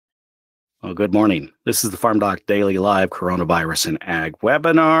Well, good morning. This is the FarmDoc Daily Live Coronavirus and Ag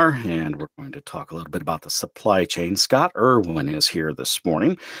webinar, and we're going to talk a little bit about the supply chain. Scott Irwin is here this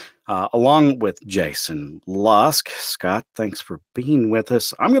morning, along with Jayson Lusk. Scott, thanks for being with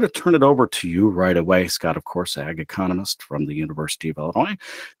us. I'm going to turn it over to you right away. Scott, of course, Ag economist from the University of Illinois.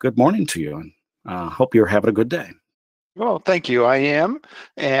 Good morning to you, and hope you're having a good day. Well, thank you. I am,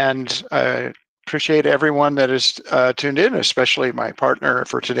 and I appreciate everyone that is tuned in, especially my partner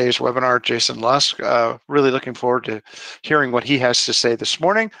for today's webinar, Jayson Lusk. Really looking forward to hearing what he has to say this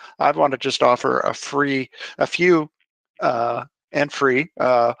morning. I want to just offer a few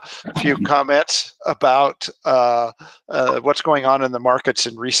comments about what's going on in the markets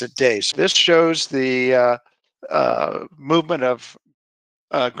in recent days. This shows the movement of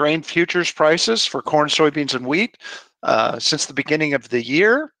grain futures prices for corn, soybeans, and wheat since the beginning of the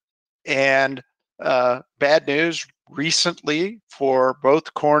year. And bad news recently for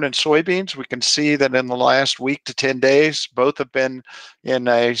both corn and soybeans. We can see that in the last week to 10 days, both have been in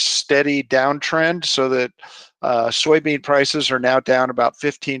a steady downtrend, so that soybean prices are now down about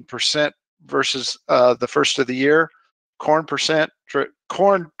 15% versus the first of the year. Corn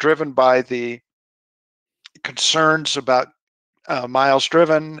driven by the concerns about miles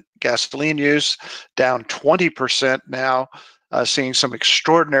driven, gasoline use, down 20% now, seeing some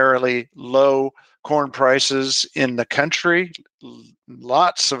extraordinarily low corn prices in the country.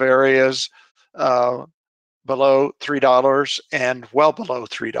 Lots of areas below $3 and well below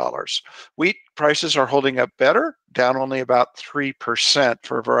 $3. Wheat prices are holding up better, down only about 3%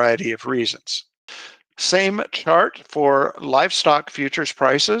 for a variety of reasons. Same chart for livestock futures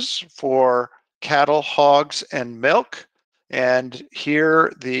prices for cattle, hogs, and milk. And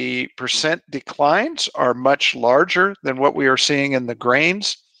here the percent declines are much larger than what we are seeing in the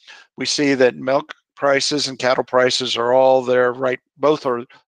grains. We see that milk prices and cattle prices are all there, both are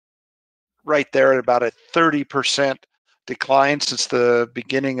right there at about a 30% decline since the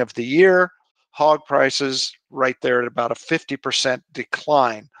beginning of the year. Hog prices right there at about a 50%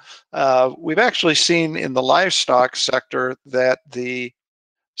 decline. We've actually seen in the livestock sector that the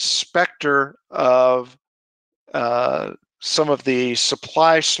specter of some of the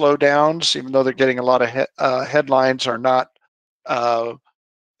supply slowdowns, even though they're getting a lot of headlines, are not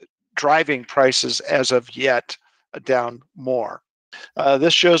driving prices as of yet down more.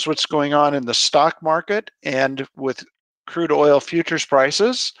 This shows what's going on in the stock market and with crude oil futures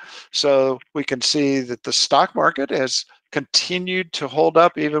prices. So we can see that the stock market has continued to hold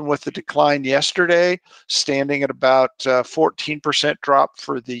up even with the decline yesterday, standing at about 14% drop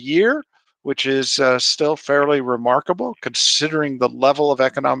for the year, which is still fairly remarkable considering the level of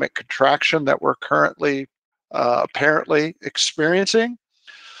economic contraction that we're currently apparently experiencing.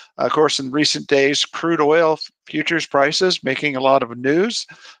 Of course, in recent days, crude oil futures prices making a lot of news.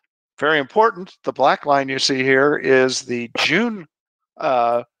 Very important, the black line you see here is the June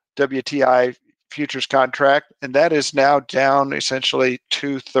WTI futures contract, and that is now down essentially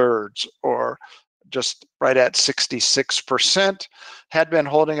 2/3, or just right at 66%. Had been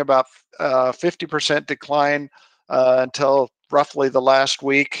holding about 50% decline until roughly the last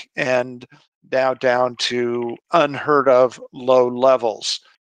week, and now down to unheard of low levels.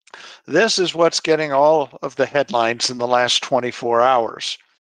 This is what's getting all of the headlines in the last 24 hours.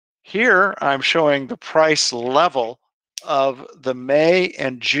 Here I'm showing the price level of the May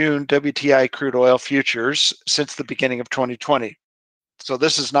and June WTI crude oil futures since the beginning of 2020. So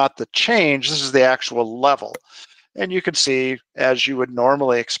this is not the change, this is the actual level. And you can see, as you would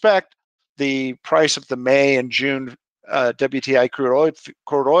normally expect, the price of the May and June WTI crude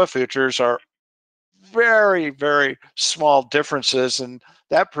oil futures are very, very small differences, and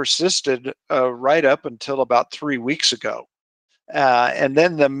that persisted right up until about 3 weeks ago. And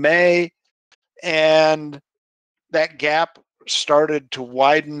then the May, and that gap started to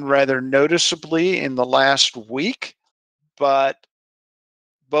widen rather noticeably in the last week, but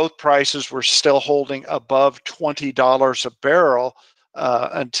both prices were still holding above $20 a barrel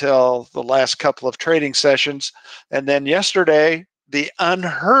until the last couple of trading sessions. And then yesterday, the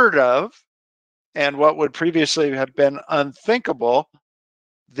unheard of, and what would previously have been unthinkable,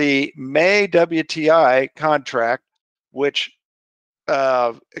 the May WTI contract, which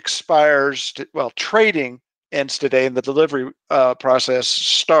expires, trading ends today and the delivery process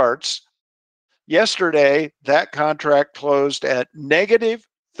starts. Yesterday, that contract closed at negative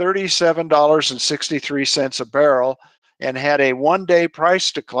 $37.63 a barrel and had a one-day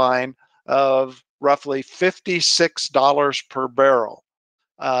price decline of roughly $56 per barrel.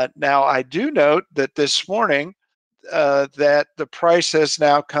 Now, I do note that this morning that the price has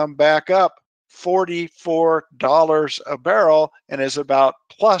now come back up $44 a barrel and is about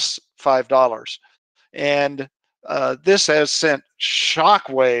plus $5. And this has sent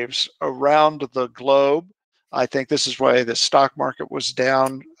shockwaves around the globe. I think this is why the stock market was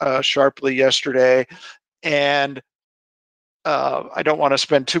down sharply yesterday. And I don't want to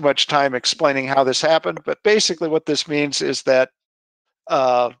spend too much time explaining how this happened, but basically what this means is that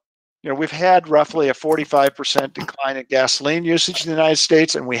we've had roughly a 45% decline in gasoline usage in the United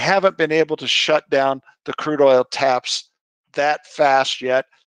States, and we haven't been able to shut down the crude oil taps that fast yet.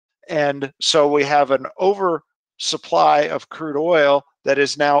 And so we have an oversupply of crude oil that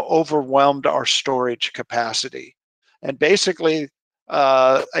has now overwhelmed our storage capacity. And basically,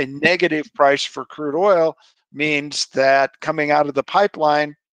 a negative price for crude oil means that coming out of the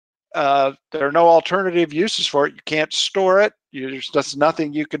pipeline, there are no alternative uses for it. You can't store it. There's just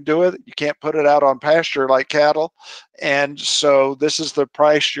nothing you can do with it. You can't put it out on pasture like cattle. And so this is the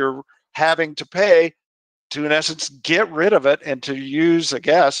price you're having to pay to, in essence, get rid of it and to use, I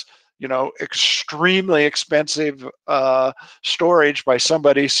guess, extremely expensive storage by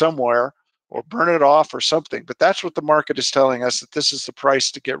somebody somewhere, or burn it off or something. But that's what the market is telling us, that this is the price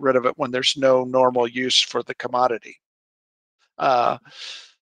to get rid of it when there's no normal use for the commodity.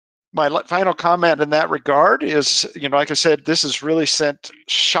 My final comment in that regard is, like I said, this has really sent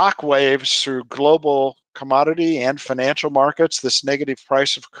shockwaves through global commodity and financial markets, this negative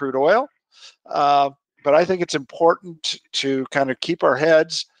price of crude oil. But I think it's important to kind of keep our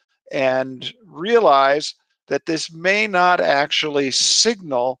heads and realize that this may not actually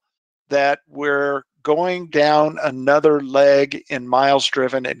signal that we're going down another leg in miles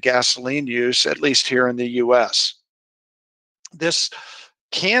driven and gasoline use, at least here in the US. This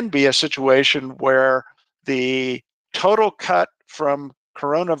can be a situation where the total cut from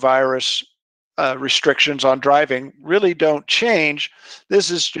coronavirus restrictions on driving really don't change.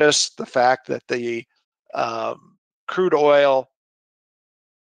 This is just the fact that the crude oil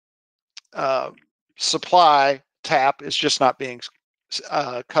supply tap is just not being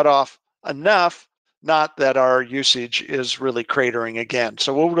cut off enough, not that our usage is really cratering again.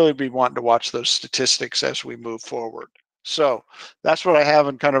 So we'll really be wanting to watch those statistics as we move forward. So that's what I have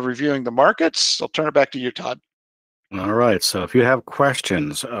in kind of reviewing the markets. I'll turn it back to you, Todd. All right. So if you have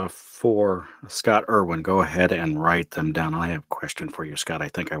questions for Scott Irwin, go ahead and write them down. I have a question for you, Scott. I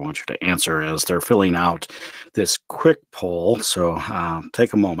think I want you to answer as they're filling out this quick poll. So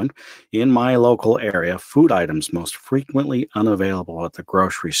take a moment. In my local area, food items most frequently unavailable at the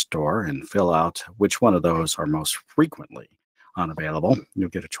grocery store, and fill out which one of those are most frequently unavailable. You'll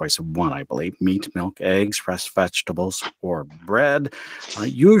get a choice of one, I believe: meat, milk, eggs, fresh vegetables, or bread.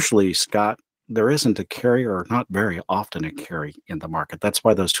 Usually, Scott, there isn't a carry, or not very often a carry in the market. That's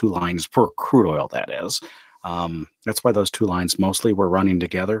why those two lines for crude oil, that is. That's why those two lines mostly were running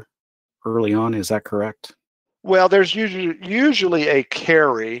together early on. Is that correct? Well, there's usually a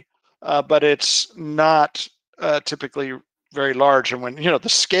carry, but it's not typically very large. And when the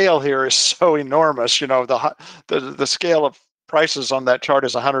scale here is so enormous, the scale of prices on that chart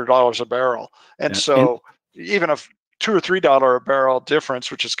is $100 a barrel, and so even a $2 or $3 a barrel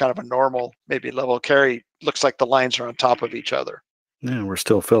difference, which is kind of a normal, maybe level carry, looks like the lines are on top of each other. Yeah, we're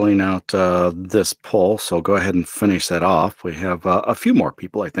still filling out this poll, so go ahead and finish that off. We have a few more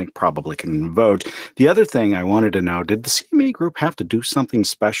people I think probably can vote. The other thing I wanted to know, did the CME group have to do something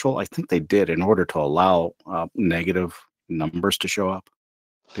special? I think they did, in order to allow negative numbers to show up.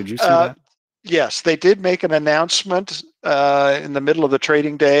 Did you see that? Yes, they did make an announcement in the middle of the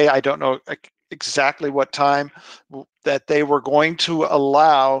trading day. I don't know exactly what time, that they were going to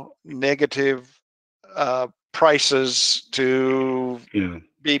allow negative prices to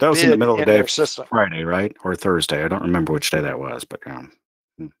be that was in the middle of the day, system. Friday, right? Or Thursday. I don't remember which day that was, but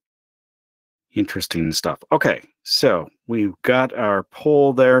interesting stuff. Okay, so we've got our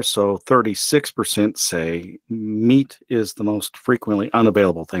poll there. So 36% say meat is the most frequently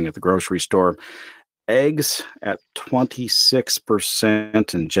unavailable thing at the grocery store. Eggs at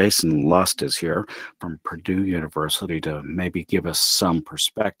 26%, and Jayson Lusk is here from Purdue University to maybe give us some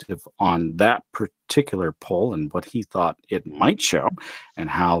perspective on that particular poll and what he thought it might show, and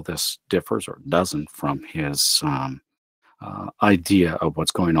how this differs or doesn't from his idea of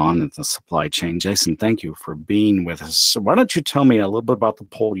what's going on in the supply chain. Jayson, thank you for being with us. So why don't you tell me a little bit about the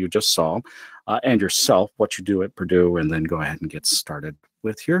poll you just saw, and yourself, what you do at Purdue, and then go ahead and get started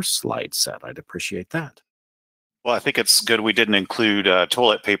with your slide set. I'd appreciate that. Well, I think it's good we didn't include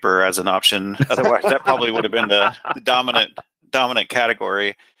toilet paper as an option. Otherwise, that probably would have been the dominant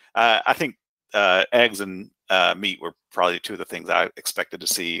category. I think eggs and meat were probably two of the things I expected to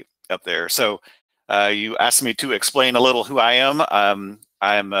see up there. So you asked me to explain a little who I am.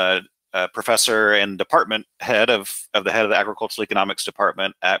 I'm a professor and department head of the head of the agricultural economics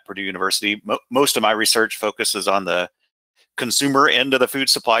department at Purdue University. Most of my research focuses on the consumer end of the food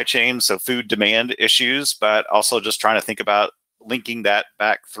supply chain, so food demand issues, but also just trying to think about linking that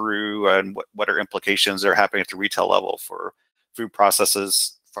back through and what are implications that are happening at the retail level for food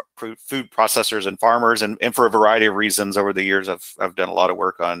processors and farmers, and for a variety of reasons. Over the years, I've done a lot of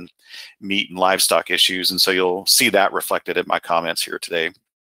work on meat and livestock issues, and so you'll see that reflected in my comments here today.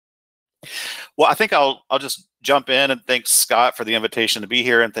 Well, I think I'll just jump in and thanks Scott for the invitation to be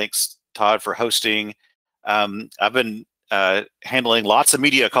here, and thanks Todd for hosting. I've been handling lots of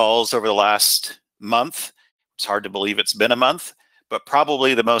media calls over the last month. It's hard to believe it's been a month, but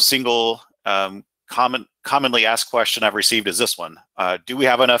probably the most commonly asked question I've received is this one. Do we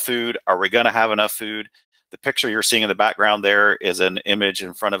have enough food? Are we going to have enough food? The picture you're seeing in the background there is an image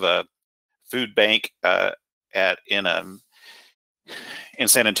in front of a food bank in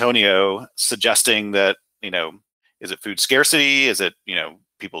San Antonio, suggesting that, is it food scarcity? Is it,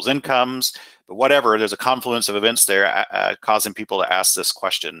 people's incomes? But whatever, there's a confluence of events there causing people to ask this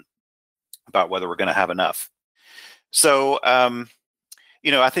question about whether we're going to have enough. So, I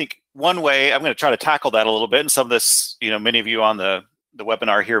think one way I'm going to try to tackle that a little bit, and some of this, many of you on the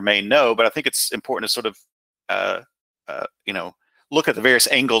webinar here may know, but I think it's important to sort of, look at the various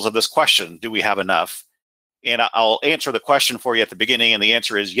angles of this question. Do we have enough? And I'll answer the question for you at the beginning, and the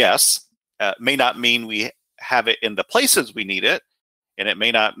answer is yes. May not mean we have it in the places we need it, and it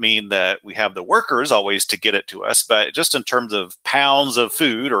may not mean that we have the workers always to get it to us, but just in terms of pounds of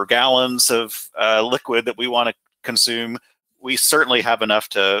food or gallons of liquid that we want to consume, we certainly have enough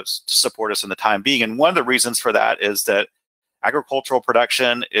to support us in the time being. And one of the reasons for that is that agricultural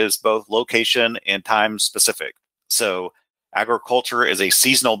production is both location and time specific. So agriculture is a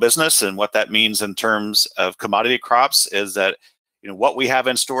seasonal business, and what that means in terms of commodity crops is that what we have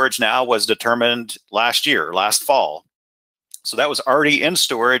in storage now was determined last fall. So that was already in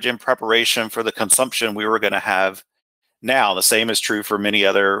storage in preparation for the consumption we were going to have now. The same is true for many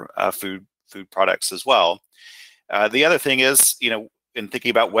other food products as well. The other thing is, in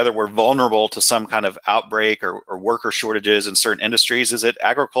thinking about whether we're vulnerable to some kind of outbreak or worker shortages in certain industries, is that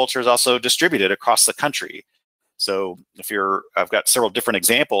agriculture is also distributed across the country. So I've got several different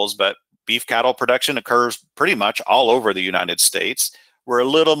examples, but beef cattle production occurs pretty much all over the United States. We're a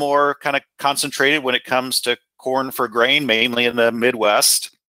little more kind of concentrated when it comes to corn for grain, mainly in the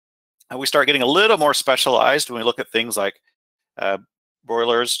Midwest. And we start getting a little more specialized when we look at things like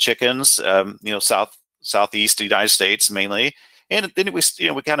broilers, chickens, southeast United States mainly. And then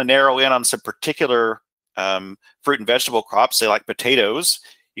we kind of narrow in on some particular fruit and vegetable crops, say like potatoes.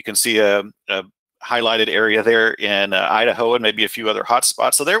 You can see a highlighted area there in Idaho and maybe a few other hot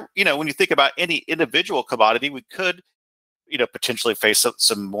spots. So there, when you think about any individual commodity, we could, potentially face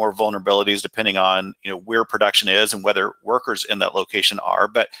some more vulnerabilities depending on, where production is and whether workers in that location are.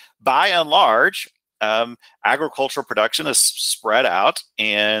 But by and large, agricultural production is spread out,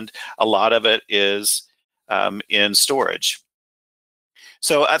 and a lot of it is in storage.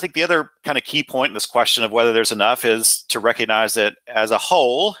 So I think the other kind of key point in this question of whether there's enough is to recognize that as a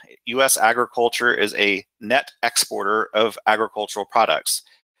whole, U.S. agriculture is a net exporter of agricultural products.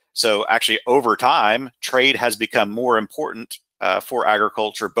 So actually over time, trade has become more important for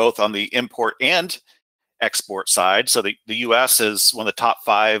agriculture, both on the import and export side. So the U.S. is one of the top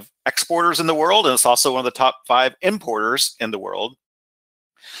 5 exporters in the world, and it's also one of the top 5 importers in the world.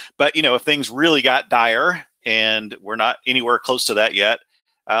 But, if things really got dire, and we're not anywhere close to that yet,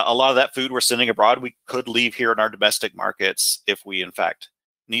 a lot of that food we're sending abroad, we could leave here in our domestic markets if we, in fact,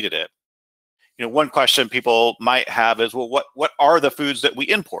 needed it. One question people might have is, well, what are the foods that we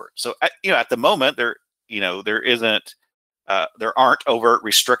import? So, at the moment, there aren't overt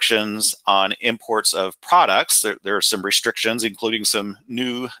restrictions on imports of products. There are some restrictions, including some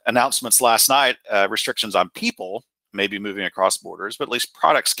new announcements last night, restrictions on people maybe moving across borders, but at least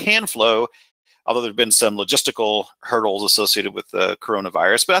products can flow, although there have been some logistical hurdles associated with the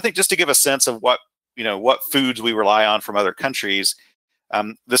coronavirus. But I think just to give a sense of what foods we rely on from other countries,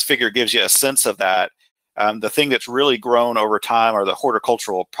 this figure gives you a sense of that. The thing that's really grown over time are the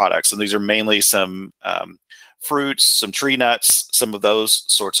horticultural products, and these are mainly some fruits, some tree nuts, some of those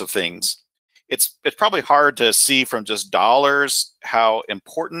sorts of things. It's probably hard to see from just dollars how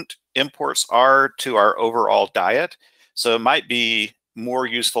important imports are to our overall diet. So it might be more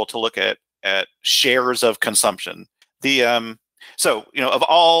useful to look at shares of consumption. So of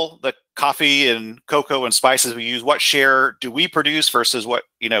all the coffee and cocoa and spices we use, what share do we produce versus what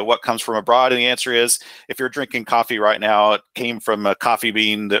comes from abroad? And the answer is, if you're drinking coffee right now, it came from a coffee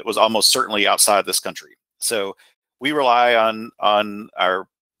bean that was almost certainly outside this country. So we rely on our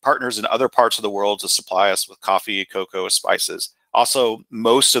partners in other parts of the world to supply us with coffee, cocoa, spices. Also,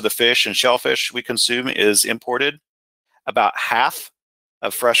 most of the fish and shellfish we consume is imported. About half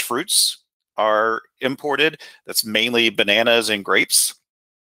of fresh fruits are imported. That's mainly bananas and grapes.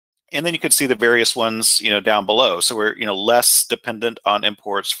 And then you can see the various ones, down below. So we're, less dependent on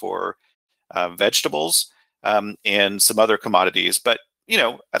imports for vegetables and some other commodities. But,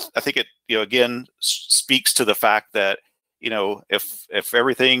 I think it, again, speaks to the fact that, if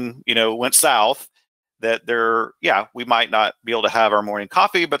everything, went south, that we might not be able to have our morning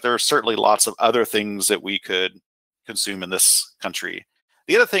coffee, but there are certainly lots of other things that we could consume in this country.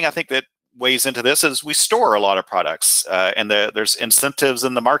 The other thing I think that weighs into this is we store a lot of products, and there's incentives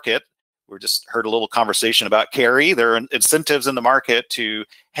in the market. We just heard a little conversation about carry. There are incentives in the market to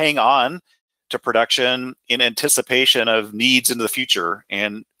hang on to production in anticipation of needs into the future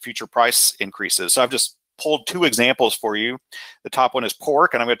and future price increases. So I've just pulled two examples for you. The top one is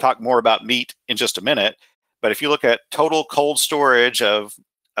pork, and I'm going to talk more about meat in just a minute. But if you look at total cold storage of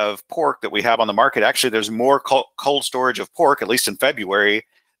pork that we have on the market, actually there's more cold storage of pork, at least in February,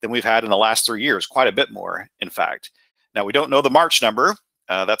 than we've had in the last 3 years, quite a bit more, in fact. Now, we don't know the March number.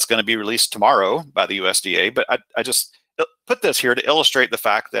 That's going to be released tomorrow by the USDA, but I just put this here to illustrate the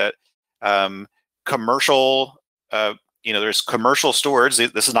fact that commercial, there's commercial storage.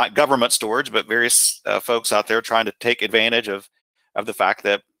 This is not government storage, but various folks out there trying to take advantage of the fact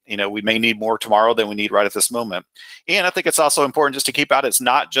that we may need more tomorrow than we need right at this moment. And I think it's also important just to keep out, it's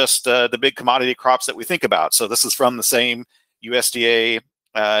not just the big commodity crops that we think about. So this is from the same USDA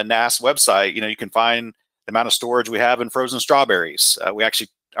NAS website. You can find the amount of storage we have in frozen strawberries. We actually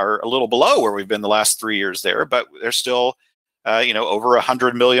are a little below where we've been the last 3 years there, but there's still over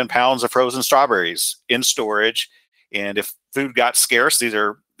 100 million pounds of frozen strawberries in storage. And if food got scarce, these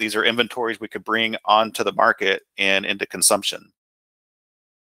are inventories we could bring onto the market and into consumption.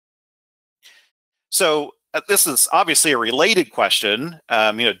 So this is obviously a related question.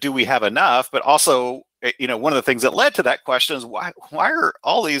 Do we have enough? But also, one of the things that led to that question is why are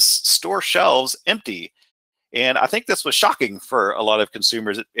all these store shelves empty? And I think this was shocking for a lot of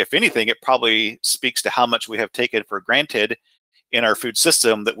consumers. If anything, it probably speaks to how much we have taken for granted in our food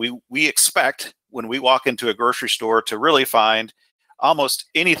system, that we expect when we walk into a grocery store to really find almost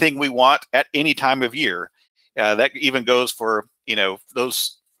anything we want at any time of year. That even goes for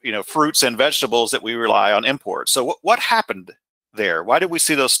those fruits and vegetables that we rely on imports. So what happened there? Why did we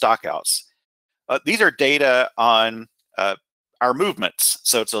see those stockouts? These are data on our movements.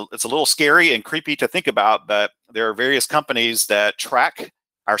 So it's a little scary and creepy to think about that there are various companies that track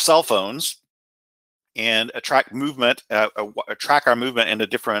our cell phones and track movement, track our movement into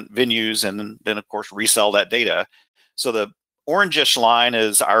different venues, and then of course resell that data. So the orangish line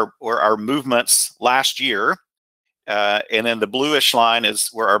is our movements last year, and then the bluish line is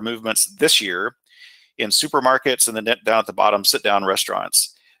where our movements this year in supermarkets, and then down at the bottom, sit-down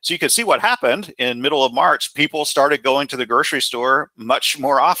restaurants. So you can see what happened in middle of March. People started going to the grocery store much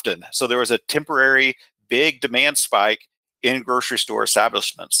more often. So there was a temporary big demand spike in grocery store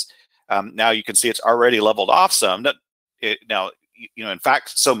establishments. Now you can see it's already leveled off some. In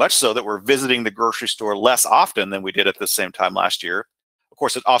fact, so much so that we're visiting the grocery store less often than we did at the same time last year. Of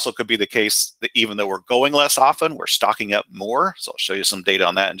course, it also could be the case that even though we're going less often, we're stocking up more. So I'll show you some data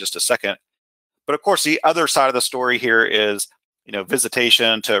on that in just a second. But of course, the other side of the story here is,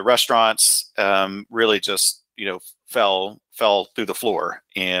 visitation to restaurants really just, fell through the floor.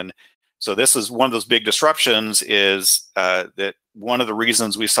 And so this is one of those big disruptions, is that one of the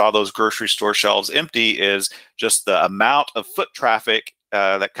reasons we saw those grocery store shelves empty is just the amount of foot traffic,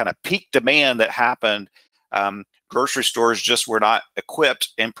 that kind of peak demand that happened. Grocery stores just were not equipped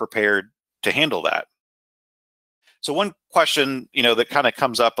and prepared to handle that. So one question, that kind of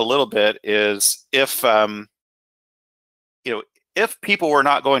comes up a little bit is if people were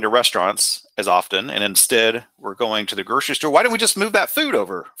not going to restaurants as often and instead were going to the grocery store, why don't we just move that food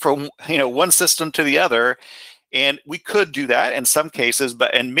over from one system to the other? And we could do that in some cases,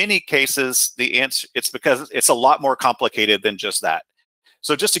 but in many cases, the answer, it's because it's a lot more complicated than just that.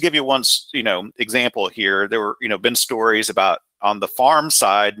 So just to give you one example here, there were been stories about on the farm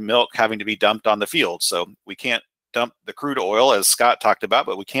side, milk having to be dumped on the field. So we can't dump the crude oil, as Scott talked about,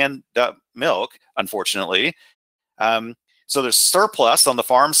 but we can dump milk, unfortunately. So there's surplus on the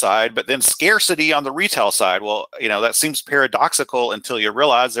farm side, but then scarcity on the retail side. Well, that seems paradoxical until you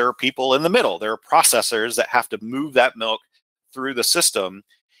realize there are people in the middle. There are processors that have to move that milk through the system.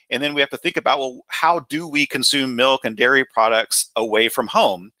 And then we have to think about, well, how do we consume milk and dairy products away from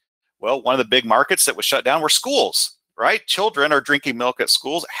home? Well, one of the big markets that was shut down were schools, right? Children are drinking milk at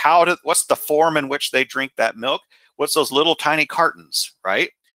schools. What's the form in which they drink that milk? What's those little tiny cartons,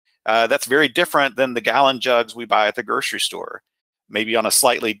 right? That's very different than the gallon jugs we buy at the grocery store. Maybe on a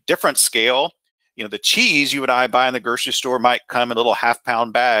slightly different scale, the cheese you and I buy in the grocery store might come in little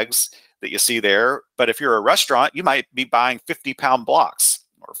half-pound bags that you see there. But if you're a restaurant, you might be buying 50-pound blocks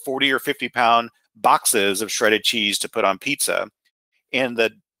or 40 or 50-pound boxes of shredded cheese to put on pizza. And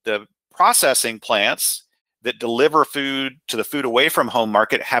the processing plants that deliver food to the food away from home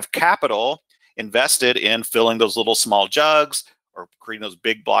market have capital invested in filling those little small jugs or creating those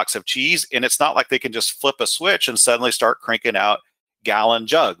big blocks of cheese. And it's not like they can just flip a switch and suddenly start cranking out gallon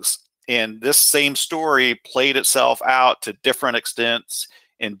jugs. And this same story played itself out to different extents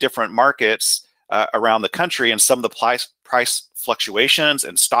in different markets around the country. And some of the price fluctuations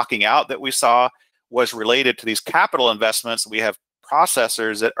and stocking out that we saw was related to these capital investments. We have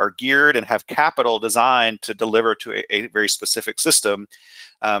processors that are geared and have capital designed to deliver to a very specific system.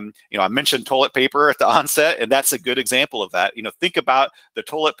 I mentioned toilet paper at the onset, and that's a good example of that. Think about the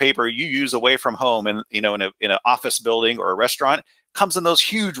toilet paper you use away from home, and in an office building or a restaurant, comes in those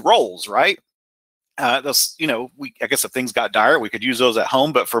huge rolls, right? I guess if things got dire, we could use those at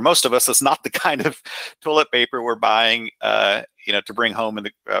home, but for most of us, it's not the kind of toilet paper we're buying, to bring home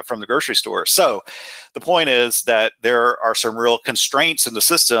from the grocery store. So the point is that there are some real constraints in the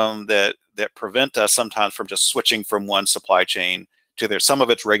system that prevent us sometimes from just switching from one supply chain to there. Some of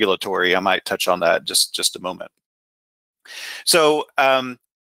it's regulatory. I might touch on that just a moment. So,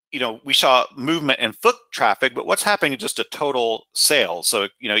 we saw movement in foot traffic, but what's happening to just a total sales? So,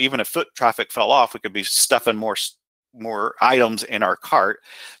 even if foot traffic fell off, we could be stuffing more items in our cart.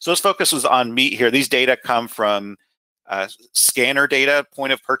 So this focus was on meat here. These data come from scanner data,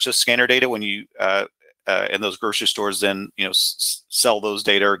 point of purchase scanner data, when you and those grocery stores then sell those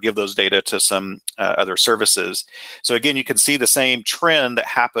data or give those data to some other services. So again, you can see the same trend that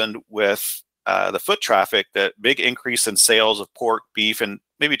happened with the foot traffic, that big increase in sales of pork, beef, and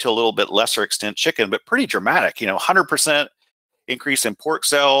maybe to a little bit lesser extent chicken, but pretty dramatic. 100% increase in pork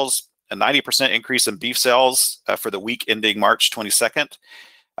sales, a 90% increase in beef sales for the week ending March 22nd.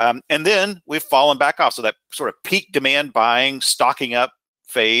 And then we've fallen back off. So that sort of peak demand buying, stocking up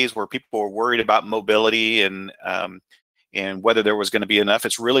phase where people were worried about mobility and whether there was going to be enough,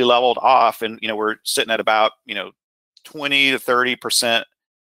 it's really leveled off. And, we're sitting at about, 20 to 30%,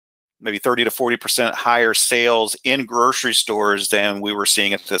 maybe 30 to 40% higher sales in grocery stores than we were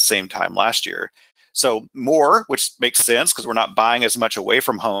seeing at the same time last year. So more, which makes sense because we're not buying as much away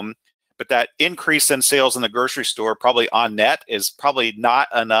from home, but that increase in sales in the grocery store probably on net is probably not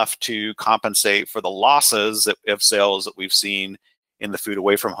enough to compensate for the losses of sales that we've seen in the food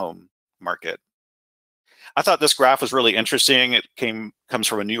away from home market. I thought this graph was really interesting. It comes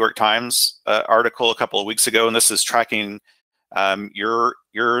from a New York Times article a couple of weeks ago, and this is tracking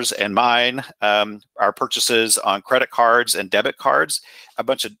yours and mine, our purchases on credit cards and debit cards,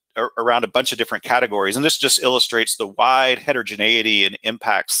 around a bunch of different categories. And this just illustrates the wide heterogeneity and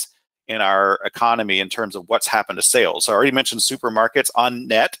impacts in our economy in terms of what's happened to sales. So I already mentioned supermarkets. On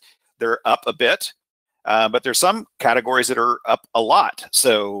net, they're up a bit, but there's some categories that are up a lot.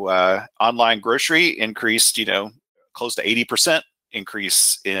 So online grocery increased, close to 80%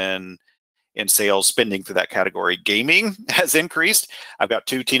 increase in sales spending for that category. Gaming has increased. I've got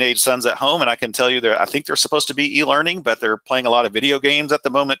 2 teenage sons at home, and I can tell you I think they're supposed to be e-learning, but they're playing a lot of video games at the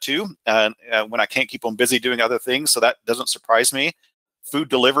moment too, when I can't keep them busy doing other things. So that doesn't surprise me. Food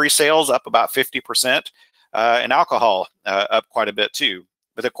delivery sales up about 50%, and alcohol up quite a bit too.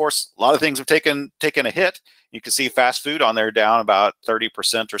 But of course, a lot of things have taken a hit. You can see fast food on there down about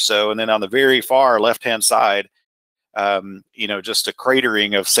 30% or so. And then on the very far left-hand side, just a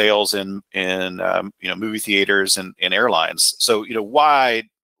cratering of sales in movie theaters and airlines. So,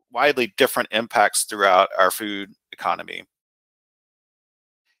 widely different impacts throughout our food economy.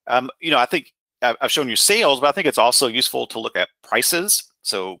 I think I've shown you sales, but I think it's also useful to look at prices.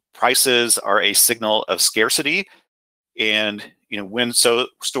 So prices are a signal of scarcity. And, when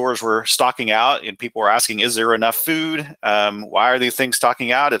stores were stocking out and people were asking, is there enough food? Why are these things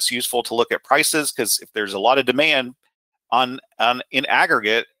stocking out? It's useful to look at prices, because if there's a lot of demand in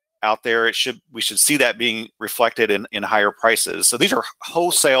aggregate out there, we should see that being reflected in higher prices. So these are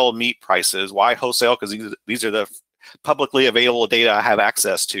wholesale meat prices. Why wholesale? Because these are the publicly available data I have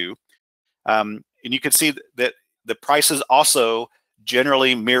access to. And you can see that the prices also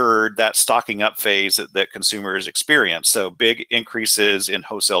generally mirrored that stocking up phase that consumers experience. So big increases in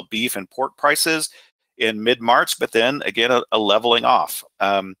wholesale beef and pork prices in mid-March, but then again, a leveling off.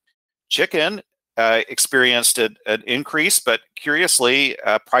 Chicken experienced an increase, but curiously,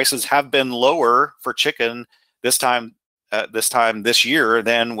 prices have been lower for chicken this time this year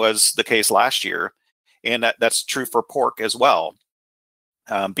than was the case last year. And that's true for pork as well.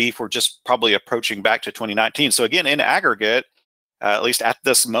 Beef, we're just probably approaching back to 2019. So again, in aggregate, at least at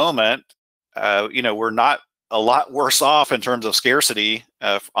this moment, we're not a lot worse off in terms of scarcity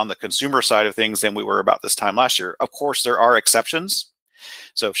on the consumer side of things than we were about this time last year. Of course, there are exceptions.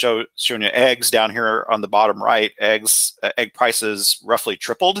 So showing you eggs down here on the bottom right, egg prices roughly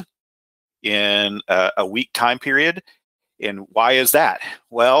tripled in a week time period. And why is that?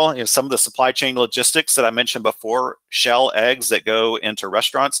 Well, in some of the supply chain logistics that I mentioned before, shell eggs that go into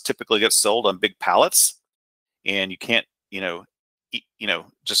restaurants typically get sold on big pallets, and you can't,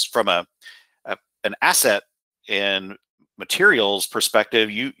 just from an asset and materials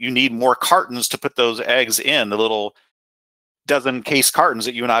perspective, you need more cartons to put those eggs in, the little dozen case cartons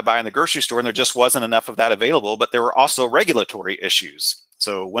that you and I buy in the grocery store, and there just wasn't enough of that available. But there were also regulatory issues.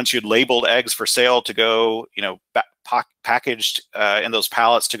 So once you'd labeled eggs for sale to go, packaged in those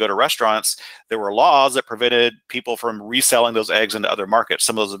pallets to go to restaurants, there were laws that prevented people from reselling those eggs into other markets.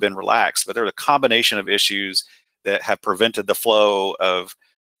 Some of those have been relaxed, but there are a combination of issues that have prevented the flow of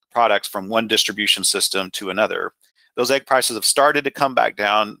products from one distribution system to another. Those egg prices have started to come back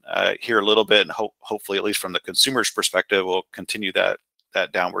down here a little bit, and hopefully, at least from the consumer's perspective, will continue that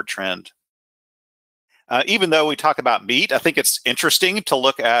downward trend. Even though we talk about meat, I think it's interesting to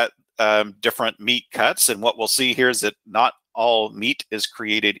look at different meat cuts. And what we'll see here is that not all meat is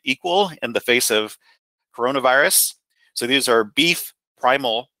created equal in the face of coronavirus. So these are beef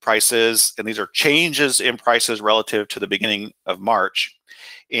primal prices, and these are changes in prices relative to the beginning of March.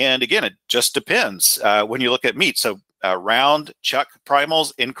 And again, it just depends when you look at meat. So round chuck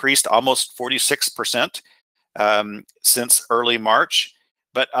primals increased almost 46% since early March,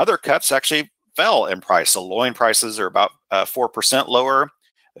 but other cuts actually fell in price. So loin prices are about 4% lower.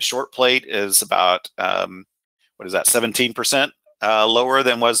 The short plate is about 17% lower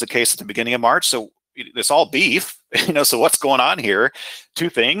than was the case at the beginning of March. So it's all beef, so what's going on here? Two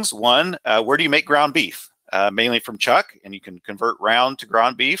things. One, where do you make ground beef? Mainly from chuck, and you can convert round to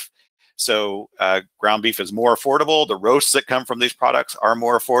ground beef. So ground beef is more affordable. The roasts that come from these products are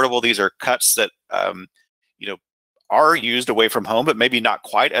more affordable. These are cuts that are used away from home, but maybe not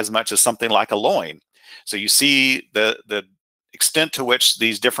quite as much as something like a loin. So you see the extent to which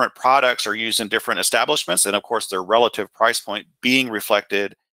these different products are used in different establishments, and of course their relative price point being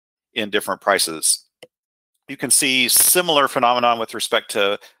reflected in different prices. You can see similar phenomenon with respect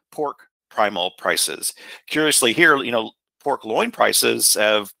to pork primal prices. Curiously here, pork loin prices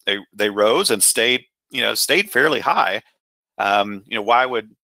they rose and stayed fairly high.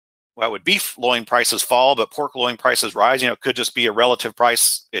 Why would beef loin prices fall but pork loin prices rise? It could just be a relative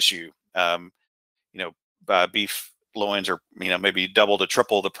price issue. Beef loins are maybe double to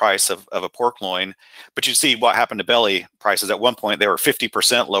triple the price of a pork loin, but you see what happened to belly prices. At one point they were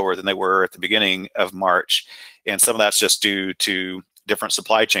 50% lower than they were at the beginning of March, and some of that's just due to different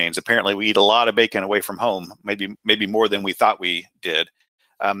supply chains. Apparently we eat a lot of bacon away from home, maybe more than we thought we did.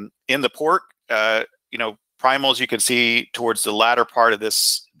 In the pork, primals, you can see towards the latter part of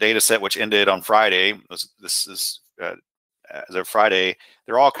this data set, which ended on Friday. This is as of Friday.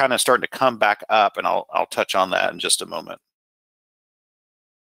 They're all kind of starting to come back up, and I'll touch on that in just a moment.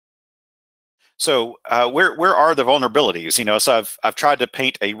 So where are the vulnerabilities? So I've tried to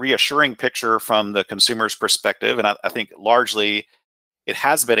paint a reassuring picture from the consumer's perspective, and I think largely it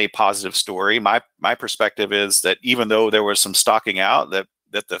has been a positive story. My perspective is that even though there was some stocking out,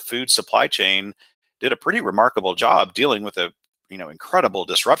 that the food supply chain did a pretty remarkable job dealing with a incredible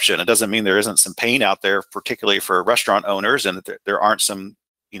disruption. It doesn't mean there isn't some pain out there, particularly for restaurant owners, and that there aren't some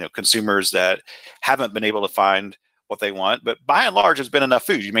consumers that haven't been able to find what they want. But by and large, there's been enough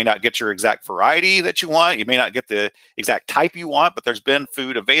food. You may not get your exact variety that you want. You may not get the exact type you want, but there's been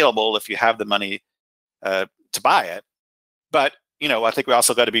food available if you have the money to buy it. But I think we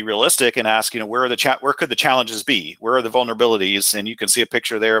also got to be realistic and ask, where could the challenges be? Where are the vulnerabilities? And you can see a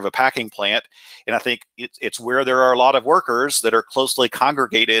picture there of a packing plant. And I think it's where there are a lot of workers that are closely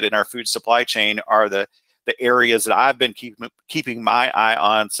congregated in our food supply chain are the areas that I've been keeping my eye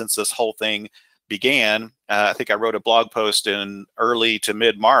on since this whole thing began. I think I wrote a blog post in early to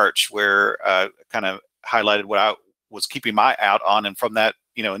mid-March where kind of highlighted what I was keeping my eye out on. And from that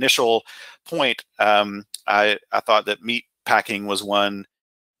initial point, I thought that meat packing was one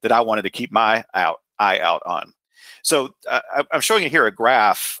that I wanted to keep my eye out on. So I'm showing you here a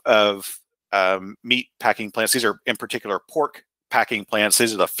graph of meat packing plants. These are in particular pork packing plants.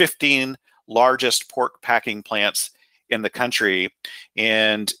 These are the 15 largest pork packing plants in the country.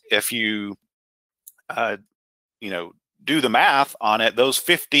 And if you do the math on it, those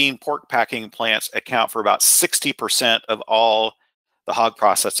 15 pork packing plants account for about 60% of all the hog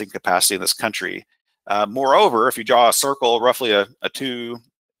processing capacity in this country. Moreover, if you draw a circle, roughly a 2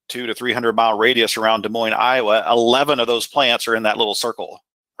 to 300 mile radius around Des Moines, Iowa, 11 of those plants are in that little circle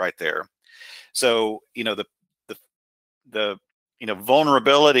right there. So, the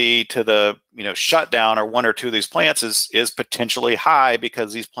vulnerability to the shutdown or one or two of these plants is potentially high,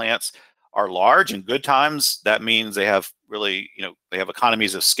 because these plants are large. In good times, that means they have really, they have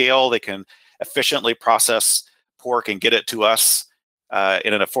economies of scale. They can efficiently process pork and get it to us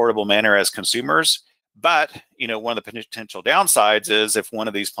in an affordable manner as consumers. But one of the potential downsides is if one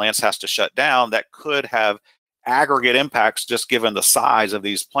of these plants has to shut down, that could have aggregate impacts just given the size of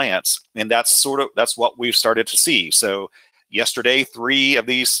these plants. And that's what we've started to see. So yesterday, 3 of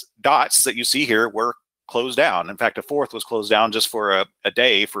these dots that you see here were closed down. In fact, a 4th was closed down just for a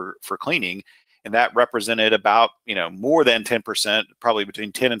day for cleaning. And that represented about, more than 10%, probably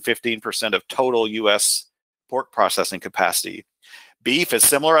between 10 and 15% of total US pork processing capacity. Beef is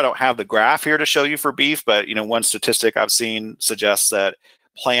similar. I don't have the graph here to show you for beef, but one statistic I've seen suggests that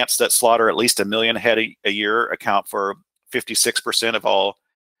plants that slaughter at least 1 million head a year account for 56% of all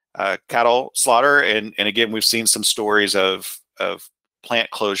cattle slaughter. And again, we've seen some stories of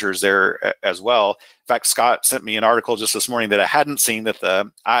plant closures there as well. In fact, Scott sent me an article just this morning that I hadn't seen, that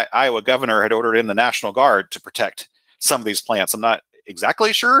the Iowa governor had ordered in the National Guard to protect some of these plants. I'm not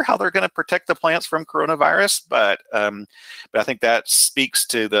exactly sure how they're going to protect the plants from coronavirus, but I think that speaks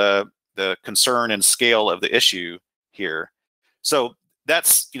to the concern and scale of the issue here. So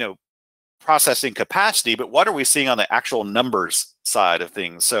that's processing capacity, but what are we seeing on the actual numbers side of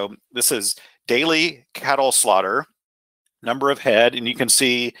things? So this is daily cattle slaughter, number of head, and you can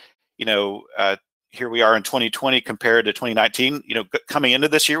see here we are in 2020 compared to 2019. Coming into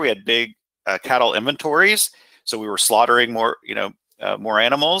this year, we had big cattle inventories, so we were slaughtering more more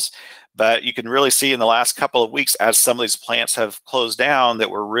animals. But you can really see in the last couple of weeks, as some of these plants have closed down, that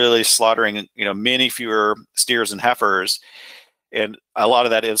we're really slaughtering many fewer steers and heifers. And a lot of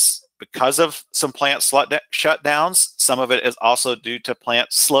that is because of some plant shutdowns. Some of it is also due to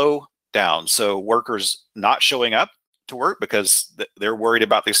plant slow down. So workers not showing up to work because they're worried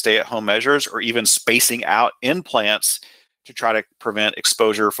about these stay-at-home measures, or even spacing out in plants to try to prevent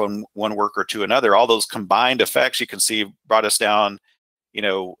exposure from one worker to another. All those combined effects, you can see, brought us down,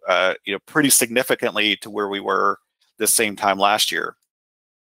 pretty significantly to where we were this same time last year.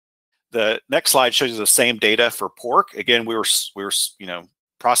 The next slide shows you the same data for pork. Again, we were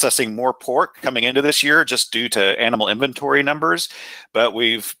processing more pork coming into this year just due to animal inventory numbers, but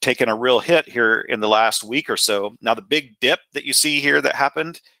we've taken a real hit here in the last week or so. Now, the big dip that you see here that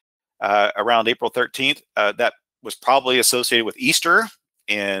happened around April 13th, that was probably associated with Easter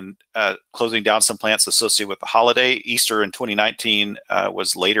and closing down some plants associated with the holiday. Easter in 2019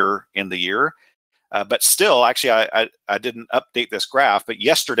 was later in the year. But still, actually, I didn't update this graph, but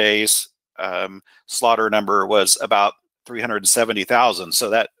yesterday's slaughter number was about 370,000.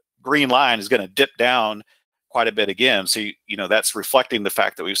 So that green line is going to dip down quite a bit again. So, that's reflecting the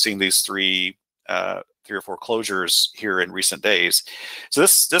fact that we've seen these 3 or 4 closures here in recent days. So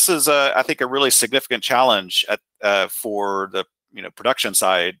this is, I think, a really significant challenge for the production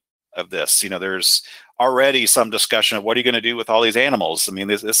side of this. There's already some discussion of what are you going to do with all these animals. I mean,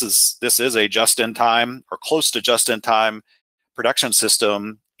 this is a just-in-time or close to just-in-time production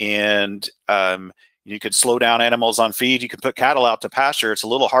system, and you could slow down animals on feed. You can put cattle out to pasture. It's a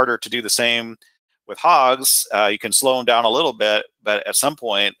little harder to do the same with hogs. You can slow them down a little bit, but at some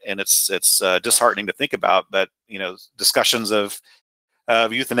point, and it's disheartening to think about, but discussions of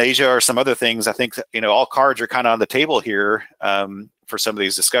euthanasia or some other things, I think all cards are kind of on the table here for some of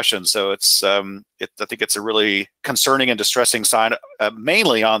these discussions. So I think it's a really concerning and distressing sign,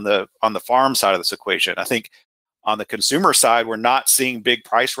 mainly on the farm side of this equation. I think on the consumer side, we're not seeing big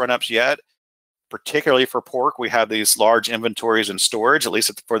price run-ups yet. Particularly for pork, we have these large inventories in storage, at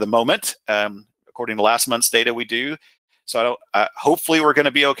least for the moment, according to last month's data we do. So hopefully we're going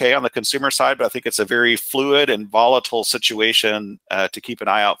to be okay on the consumer side, but I think it's a very fluid and volatile situation to keep an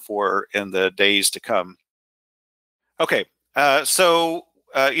eye out for in the days to come. Okay, so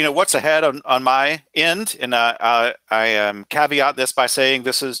what's ahead on my end, and I caveat this by saying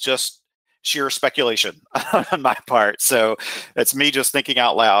this is just sheer speculation on my part. So it's me just thinking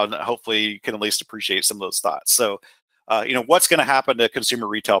out loud. Hopefully you can at least appreciate some of those thoughts. So, what's going to happen to consumer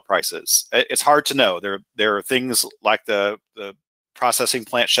retail prices? It's hard to know. There are things like the processing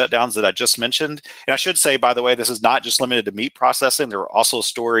plant shutdowns that I just mentioned. And I should say, by the way, this is not just limited to meat processing. There are also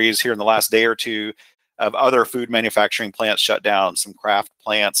stories here in the last day or two of other food manufacturing plants shut down, some craft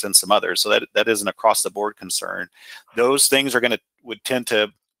plants and some others. So that is an across the board concern. Those things would tend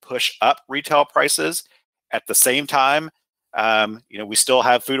to push up retail prices. At the same time, we still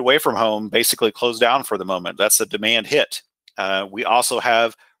have food away from home basically closed down for the moment. That's a demand hit. We also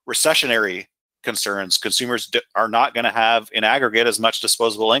have recessionary concerns. Consumers are not going to have in aggregate as much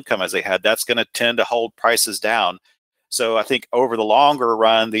disposable income as they had. That's going to tend to hold prices down. So I think over the longer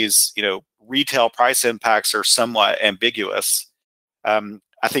run, these retail price impacts are somewhat ambiguous. I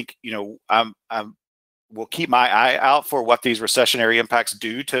think we'll keep my eye out for what these recessionary impacts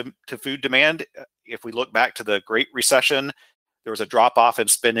do to food demand. If we look back to the Great Recession, there was a drop off in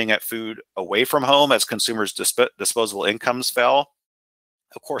spending at food away from home as consumers' disposable incomes fell.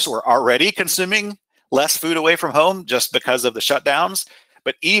 Of course, we're already consuming less food away from home just because of the shutdowns.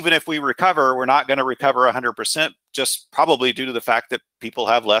 But even if we recover, we're not going to recover 100%, just probably due to the fact that people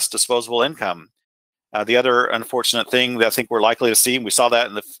have less disposable income. The other unfortunate thing that I think we're likely to see, and we saw that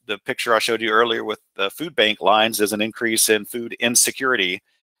in the picture I showed you earlier with the food bank lines, is an increase in food insecurity.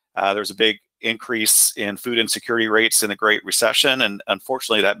 There's a big increase in food insecurity rates in the Great Recession, and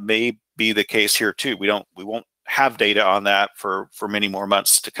unfortunately, that may be the case here too. We won't have data on that for many more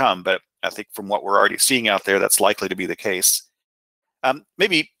months to come, but I think from what we're already seeing out there, that's likely to be the case.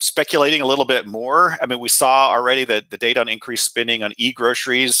 Maybe speculating a little bit more. I mean, we saw already that the data on increased spending on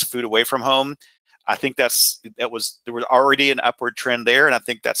e-groceries, food away from home. I think there was already an upward trend there, and I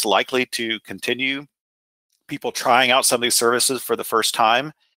think that's likely to continue. People trying out some of these services for the first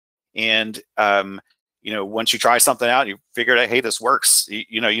time, and once you try something out, you figure out, hey, this works.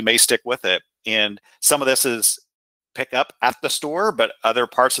 You may stick with it. And some of this is pick up at the store, but other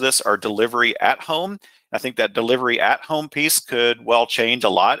parts of this are delivery at home. I think that delivery at home piece could well change a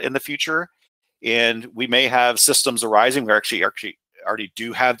lot in the future, and we may have systems arising. We actually already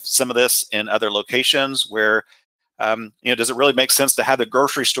do have some of this in other locations where, does it really make sense to have the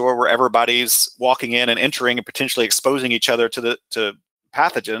grocery store where everybody's walking in and entering and potentially exposing each other to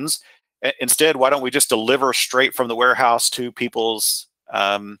pathogens? Instead, why don't we just deliver straight from the warehouse to people's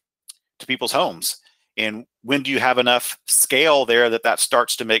homes? And when do you have enough scale there that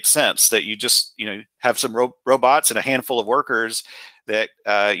starts to make sense, that you just have some robots and a handful of workers that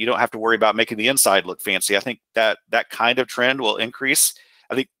you don't have to worry about making the inside look fancy? I think that kind of trend will increase.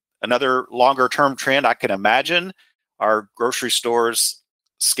 I think another longer term trend I can imagine are grocery stores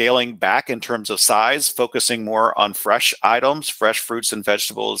scaling back in terms of size, focusing more on fresh items, fresh fruits and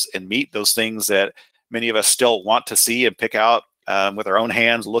vegetables and meat, those things that many of us still want to see and pick out with our own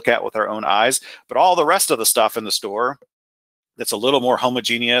hands, look at with our own eyes. But all the rest of the stuff in the store that's a little more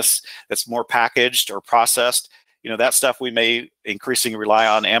homogeneous, that's more packaged or processed, that stuff we may increasingly rely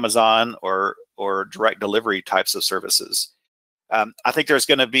on Amazon or direct delivery types of services. I think there's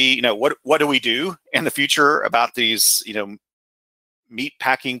going to be, what do we do in the future about these, meat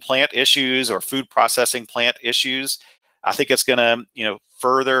packing plant issues or food processing plant issues? I think it's going to,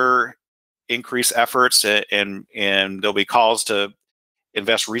 further increase efforts, and there'll be calls to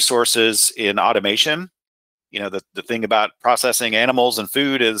invest resources in automation. The thing about processing animals and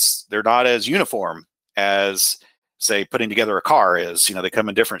food is they're not as uniform as, say, putting together a car is. They come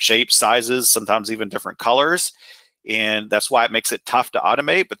in different shapes, sizes, sometimes even different colors, and that's why it makes it tough to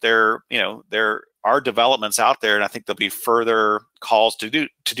automate. But there are developments out there, and I think there'll be further calls to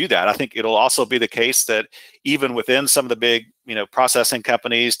do that. I think it'll also be the case that even within some of the big processing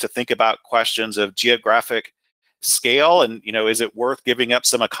companies, to think about questions of geographic scale, and is it worth giving up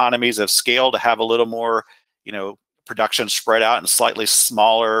some economies of scale to have a little more production spread out in slightly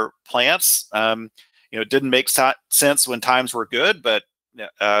smaller plants? It didn't make sense when times were good, but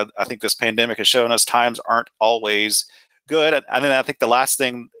I think this pandemic has shown us times aren't always good. And then I think the last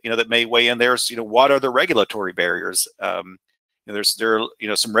thing that may weigh in there is what are the regulatory barriers? There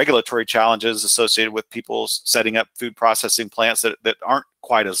are some regulatory challenges associated with people setting up food processing plants that aren't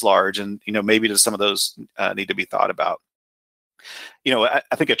quite as large, and maybe some of those need to be thought about. I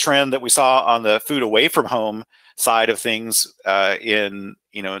think a trend that we saw on the food away from home side of things in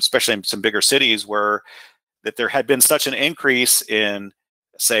especially in some bigger cities, where that there had been such an increase in,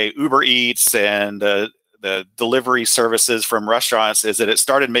 say, Uber Eats and the delivery services from restaurants, is that it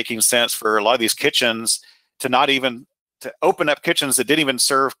started making sense for a lot of these kitchens to open up kitchens that didn't even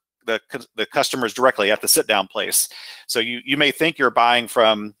serve the customers directly at the sit down place. So you may think you're buying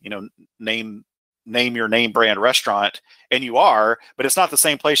from name your name brand restaurant, and you are, but it's not the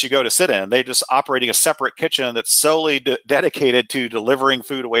same place you go to sit in. They're just operating a separate kitchen that's solely dedicated to delivering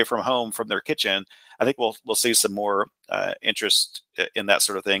food away from home from their kitchen. I think we'll see some more interest in that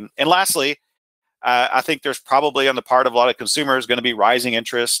sort of thing. And lastly, I think there's probably on the part of a lot of consumers going to be rising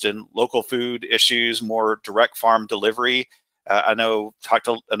interest in local food issues, more direct farm delivery. I know talked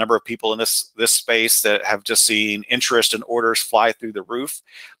to a number of people in this space that have just seen interest and orders fly through the roof.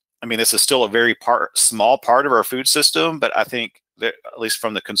 I mean, this is still a very small part of our food system, but I think that at least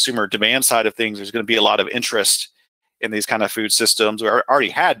from the consumer demand side of things, there's going to be a lot of interest in these kind of food systems. We already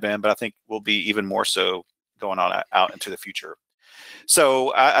had been, but I think will be even more so going on out into the future.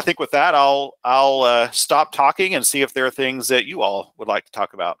 So I think with that, I'll stop talking and see if there are things that you all would like to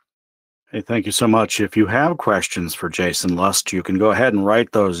talk about. Hey, thank you so much. If you have questions for Jayson Lusk, you can go ahead and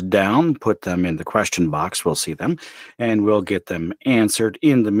write those down, put them in the question box. We'll see them, and we'll get them answered.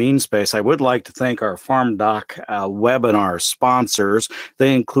 In the mean space, I would like to thank our FarmDoc webinar sponsors.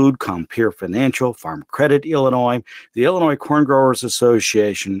 They include Compeer Financial, Farm Credit Illinois, the Illinois Corn Growers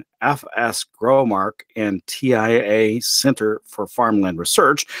Association, FS Growmark, and TIA Center for Farmland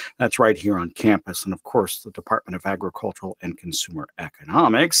Research. That's right here on campus. And of course, the Department of Agricultural and Consumer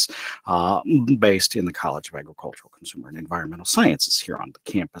Economics, based in the College of Agricultural, Consumer, and Environmental Sciences here on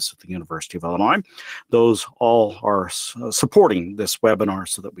the campus of the University of Illinois. Those all are supporting this webinar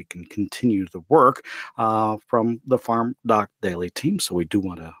so that we can continue the work from the FarmDoc Daily team. So we do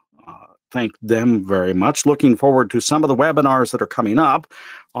want to thank them very much. Looking forward to some of the webinars that are coming up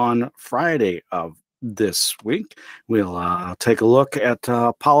on Friday of this week. We'll take a look at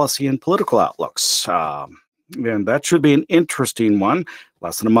policy and political outlooks. And that should be an interesting one.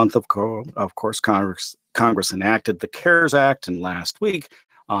 Less than a month, of course, Congress enacted the CARES Act, and last week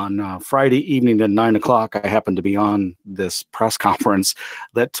on Friday evening at 9 o'clock, I happened to be on this press conference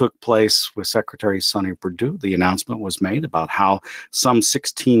that took place with Secretary Sonny Perdue. The announcement was made about how some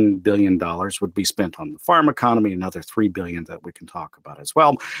 $16 billion would be spent on the farm economy, another $3 billion that we can talk about as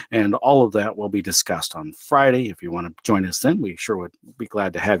well. And all of that will be discussed on Friday. If you want to join us then, we sure would be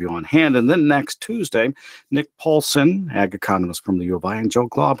glad to have you on hand. And then next Tuesday, Nick Paulson, ag economist from the U of I, and Joe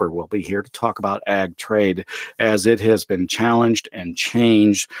Glauber will be here to talk about ag trade as it has been challenged and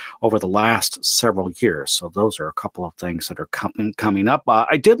changed over the last several years. So those are a couple of things that are coming up.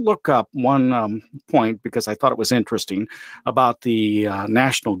 I did look up one point because I thought it was interesting about the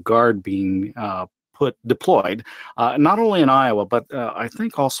National Guard being deployed, not only in Iowa, but I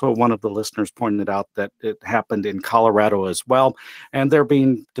think also one of the listeners pointed out that it happened in Colorado as well. And they're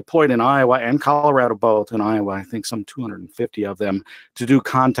being deployed in Iowa and Colorado, both in Iowa, I think some 250 of them, to do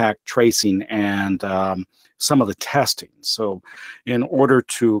contact tracing and some of the testing. So in order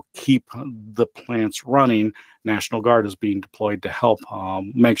to keep the plants running, National Guard is being deployed to help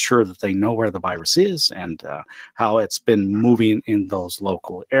make sure that they know where the virus is and how it's been moving in those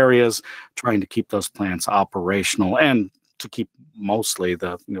local areas, trying to keep those plants operational and to keep mostly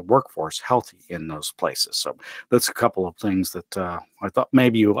the workforce healthy in those places. So that's a couple of things that I thought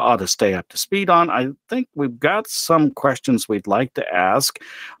maybe you ought to stay up to speed on. I think we've got some questions we'd like to ask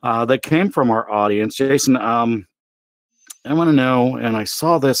that came from our audience. Jayson, I want to know, and I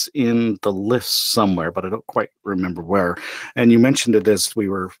saw this in the list somewhere, but I don't quite remember where, and you mentioned it as we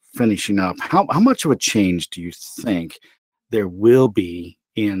were finishing up. How much of a change do you think there will be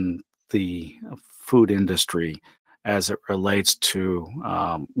in the food industry as it relates to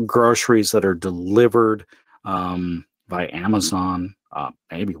groceries that are delivered by Amazon,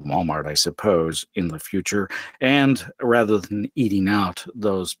 maybe Walmart, I suppose, in the future, and rather than eating out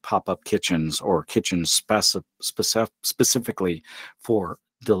those pop-up kitchens or kitchens specifically for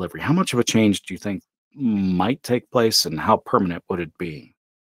delivery? How much of a change do you think might take place, and how permanent would it be?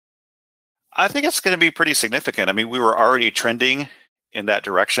 I think it's going to be pretty significant. I mean, we were already trending in that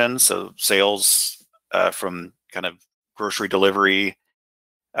direction. So sales from kind of grocery delivery,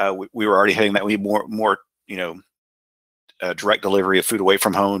 we were already hitting that. We need more, direct delivery of food away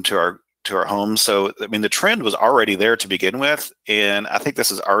from home to our homes. So, I mean, the trend was already there to begin with, and I think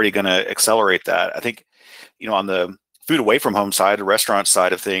this is already going to accelerate that. I think, on the food away from home side, the restaurant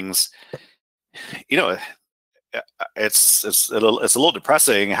side of things, it's a little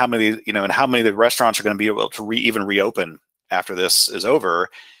depressing how many and how many of the restaurants are going to be able to even reopen after this is over.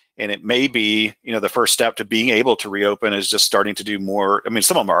 And it may be, the first step to being able to reopen is just starting to do more. I mean,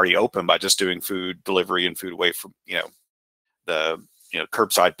 some of them are already open by just doing food delivery and food away from, the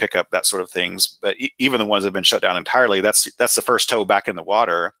curbside pickup, that sort of things. But even the ones that have been shut down entirely, that's the first toe back in the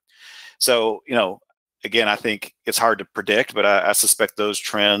water. So, again, I think it's hard to predict, but I suspect those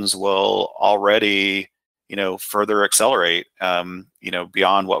trends will already, further accelerate,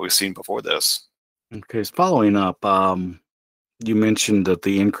 beyond what we've seen before this. Okay, so following up, you mentioned that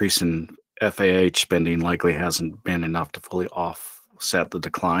the increase in FAH spending likely hasn't been enough to fully offset the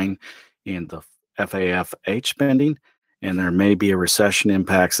decline in the FAFH spending, and there may be a recession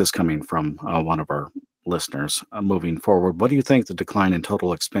impacts. This coming from one of our listeners moving forward. What do you think the decline in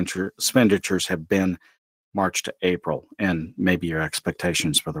total expenditures have been March to April, and maybe your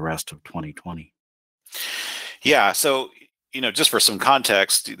expectations for the rest of 2020? Yeah, so just for some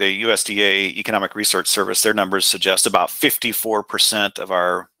context, the USDA Economic Research Service, their numbers suggest about 54% of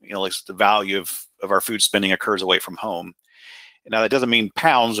our, like the value of our food spending occurs away from home. Now, that doesn't mean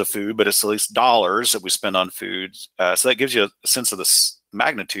pounds of food, but it's at least dollars that we spend on food. So that gives you a sense of the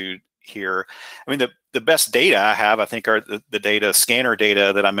magnitude here. I mean, the best data I have, I think, are the data, scanner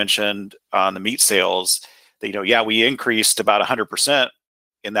data that I mentioned on the meat sales. That, yeah, we increased about 100%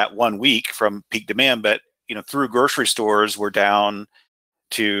 in that 1 week from peak demand, but through grocery stores, we're down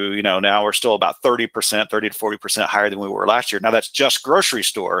to, now we're still about 30%, 30 to 40% higher than we were last year. Now that's just grocery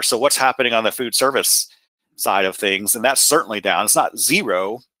store. So what's happening on the food service side of things? And that's certainly down. It's not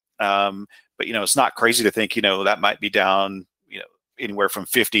zero, but, it's not crazy to think, that might be down, anywhere from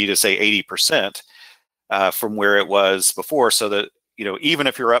 50 to say 80% from where it was before. So that, even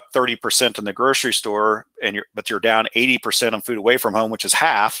if you're up 30% in the grocery store but you're down 80% on food away from home, which is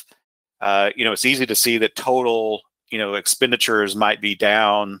half, it's easy to see that total, expenditures might be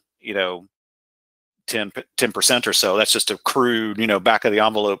down, 10% or so. That's just a crude, back of the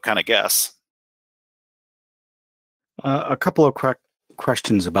envelope kind of guess. A couple of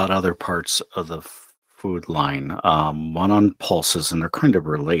questions about other parts of the food line. One on pulses, and they're kind of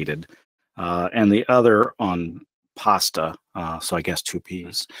related, and the other on pasta. So I guess 2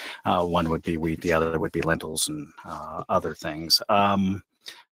 P's. One would be wheat, the other would be lentils and other things.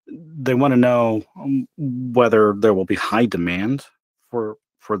 They want to know whether there will be high demand for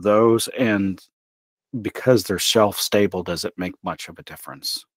those, and because they're shelf stable, does it make much of a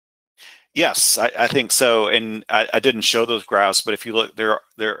difference? Yes, I think so. And I didn't show those graphs, but if you look,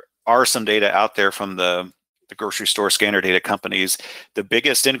 there are some data out there from the grocery store scanner data companies. The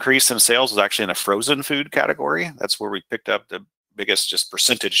biggest increase in sales was actually in the frozen food category. That's where we picked up the biggest just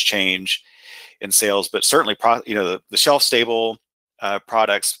percentage change in sales. But certainly, the shelf stable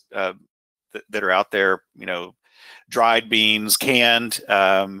products that are out there, dried beans, canned,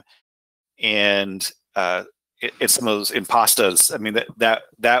 and it's some of those in pastas. I mean,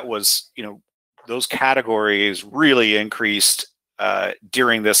 that was, those categories really increased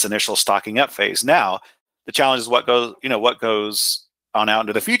during this initial stocking up phase. Now, the challenge is what goes on out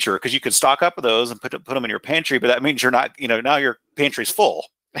into the future, because you can stock up with those and put them in your pantry, but that means you're not, now your pantry's full.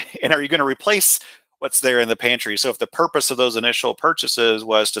 And are you going to replace what's there in the pantry? So if the purpose of those initial purchases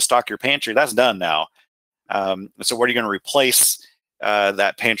was to stock your pantry, that's done now. So what are you going to replace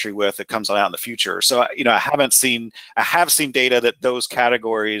that pantry with that comes on out in the future? So, I have seen data that those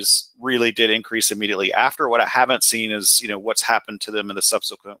categories really did increase immediately after. What I haven't seen is, what's happened to them in the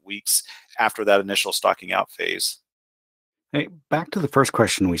subsequent weeks after that initial stocking out phase. Hey, back to the first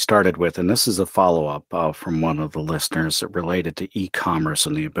question we started with, and this is a follow-up from one of the listeners related to e-commerce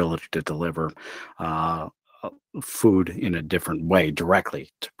and the ability to deliver food in a different way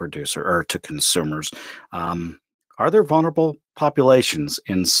directly to producer or to consumers. Are there vulnerable populations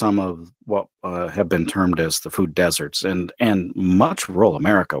in some of what have been termed as the food deserts, and much rural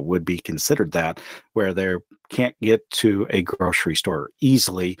America would be considered that, where they can't get to a grocery store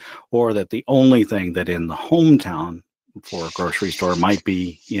easily, or that the only thing that in the hometown for a grocery store might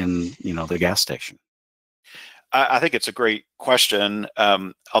be in, the gas station? I think it's a great question.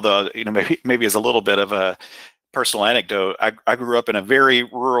 Although, maybe as a little bit of a personal anecdote, I grew up in a very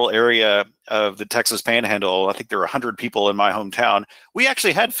rural area of the Texas Panhandle. I think there were 100 people in my hometown. We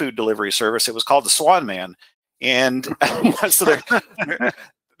actually had food delivery service. It was called the Swan Man. And so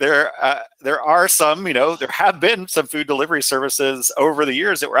there are some, there have been some food delivery services over the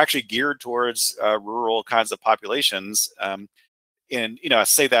years that were actually geared towards rural kinds of populations. And, I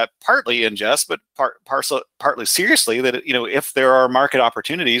say that partly in jest, but partly seriously, that, if there are market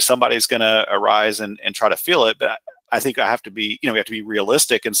opportunities, somebody's going to arise and try to fill it. But I think we have to be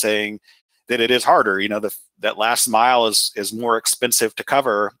realistic in saying that it is harder. That last mile is more expensive to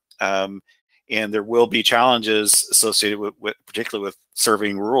cover. And there will be challenges associated with particularly with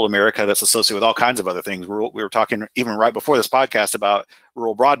serving rural America that's associated with all kinds of other things. We were talking even right before this podcast about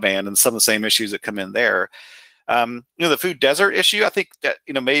rural broadband and some of the same issues that come in there. The food desert issue, I think that,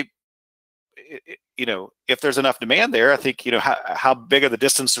 if there's enough demand there, I think, how big are the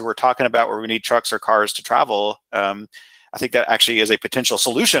distances we're talking about where we need trucks or cars to travel? I think that actually is a potential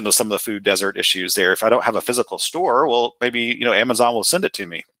solution to some of the food desert issues there. If I don't have a physical store, well, maybe, Amazon will send it to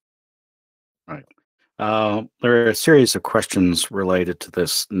me. Right. There are a series of questions related to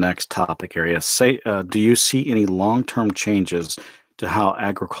this next topic area. Do you see any long-term changes to how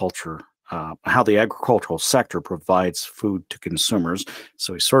the agricultural sector provides food to consumers?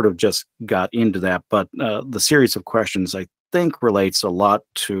 So we sort of just got into that, but the series of questions, I think, relates a lot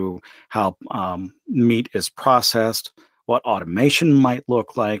to how meat is processed, what automation might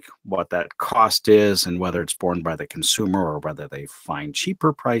look like, what that cost is, and whether it's borne by the consumer or whether they find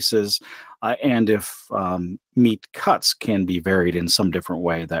cheaper prices, and if meat cuts can be varied in some different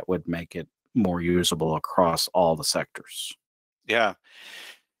way that would make it more usable across all the sectors. Yeah.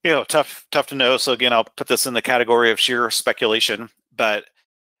 Tough to know. So again, I'll put this in the category of sheer speculation. But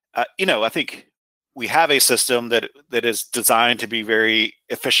I think we have a system that is designed to be very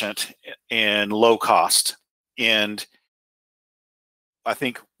efficient and low cost. And I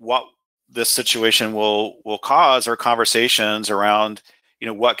think what this situation will cause are conversations around,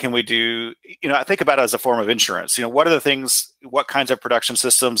 what can we do? I think about it as a form of insurance. What are the things, what kinds of production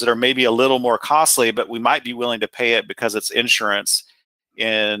systems that are maybe a little more costly, but we might be willing to pay it because it's insurance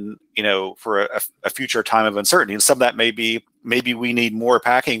in, for a future time of uncertainty. And some of that maybe we need more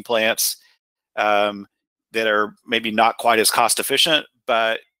packing plants that are maybe not quite as cost efficient,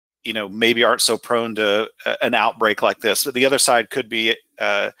 but maybe aren't so prone to an outbreak like this. But the other side could be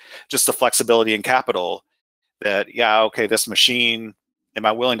just the flexibility in capital that, okay, this machine, am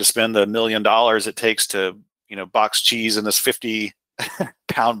I willing to spend the $1 million it takes to, box cheese in this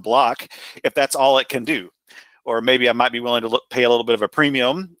 50-pound block if that's all it can do? Or maybe I might be willing to pay a little bit of a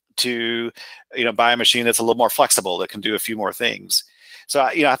premium to, buy a machine that's a little more flexible that can do a few more things. So,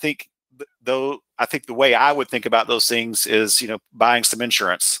 I think the way I would think about those things is, buying some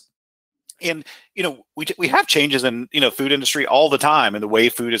insurance. And we have changes in food industry all the time and the way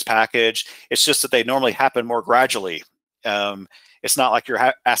food is packaged. It's just that they normally happen more gradually. It's not like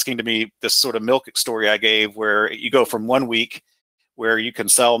you're asking to me this sort of milk story I gave where you go from 1 week where you can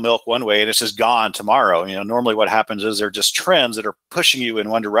sell milk one way and it's just gone tomorrow. Normally what happens is they're just trends that are pushing you in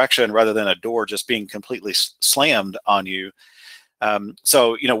one direction rather than a door just being completely slammed on you.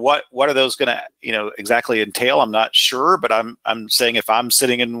 So, what are those going to, exactly entail? I'm not sure, but I'm saying if I'm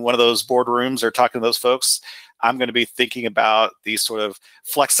sitting in one of those boardrooms or talking to those folks, I'm going to be thinking about these sort of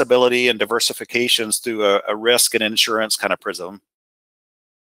flexibility and diversifications through a risk and insurance kind of prism.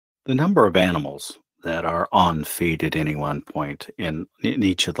 The number of animals that are on feed at any one point in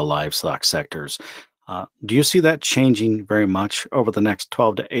each of the livestock sectors, do you see that changing very much over the next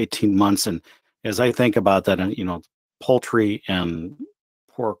 12 to 18 months? And as I think about that, poultry and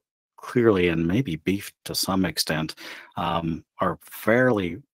pork clearly, and maybe beef to some extent, are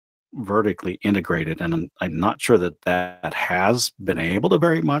fairly vertically integrated, and I'm not sure that has been able to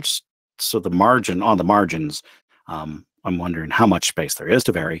very much. So the margins, I'm wondering how much space there is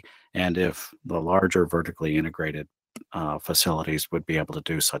to vary, and if the larger vertically integrated facilities would be able to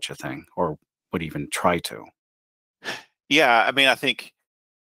do such a thing, or would even try to. Yeah, I mean, I think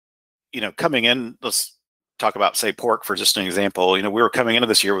coming in, let's talk about, say, pork for just an example. We were coming into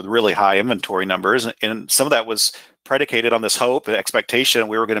this year with really high inventory numbers, and some of that was predicated on this hope and expectation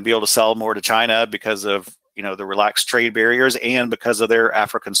we were going to be able to sell more to China because of the relaxed trade barriers and because of their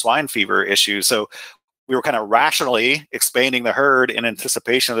African swine fever issue. So we were kind of rationally expanding the herd in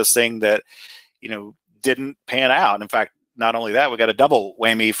anticipation of this thing that didn't pan out. In fact, not only that, we got a double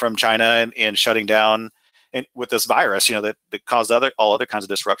whammy from China and shutting down and with this virus, that caused all other kinds of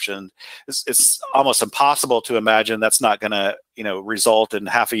disruption. It's almost impossible to imagine that's not going to, result in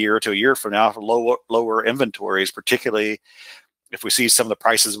half a year to a year from now for lower inventories, particularly if we see some of the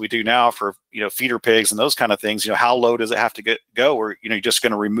prices we do now for, feeder pigs and those kind of things. How low does it have to go? Or, you're just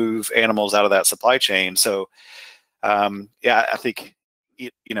going to remove animals out of that supply chain. So, I think,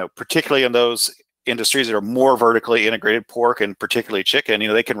 particularly in those industries that are more vertically integrated, pork and particularly chicken,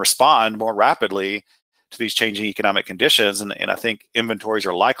 they can respond more rapidly to these changing economic conditions. And I think inventories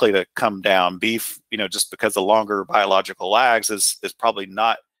are likely to come down. Beef, just because the longer biological lags is probably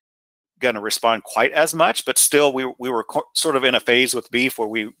not going to respond quite as much, but still we were sort of in a phase with beef where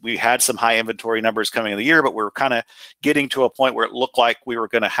we had some high inventory numbers coming in the year, but we were kind of getting to a point where it looked like we were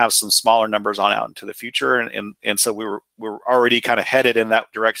going to have some smaller numbers on out into the future. And so we were already kind of headed in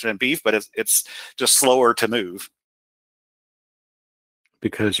that direction in beef, but it's just slower to move.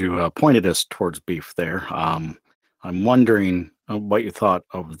 Because you pointed us towards beef there, I'm wondering what you thought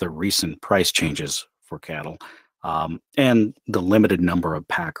of the recent price changes for cattle, and the limited number of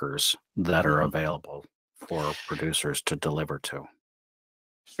packers that are available for producers to deliver to.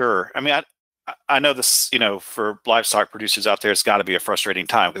 Sure. I mean, I know this, for livestock producers out there, it's got to be a frustrating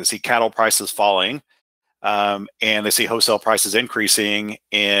time because they see cattle prices falling, and they see wholesale prices increasing,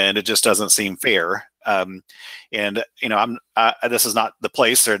 and it just doesn't seem fair. And this is not the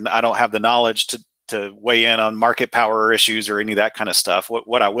place, or I don't have the knowledge to weigh in on market power issues or any of that kind of stuff.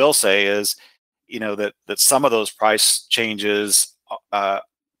 What I will say is, that some of those price changes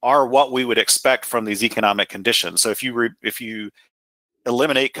are what we would expect from these economic conditions. So if you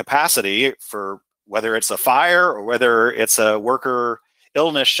eliminate capacity for whether it's a fire or whether it's a worker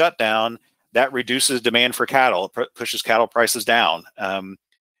illness shutdown, that reduces demand for cattle, pushes cattle prices down,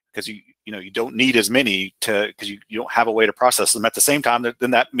 because you don't need as many because you don't have a way to process them. At the same time,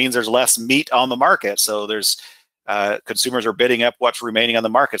 then that means there's less meat on the market. So there's consumers are bidding up what's remaining on the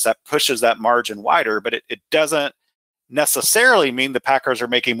markets. That pushes that margin wider, but it doesn't necessarily mean the packers are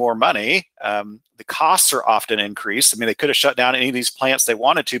making more money. The costs are often increased. I mean, they could have shut down any of these plants they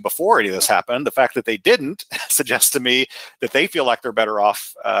wanted to before any of this happened. The fact that they didn't suggests to me that they feel like they're better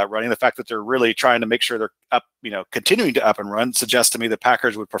off running. The fact that they're really trying to make sure they're up, continuing to up and run suggests to me that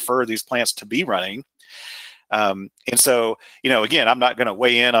packers would prefer these plants to be running. And so, again, I'm not going to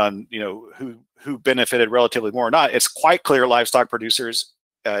weigh in on, who benefited relatively more or not. It's quite clear livestock producers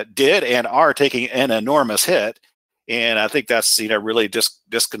did and are taking an enormous hit. And I think that's, really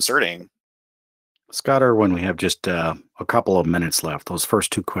disconcerting. Scott Irwin, we have just a couple of minutes left. Those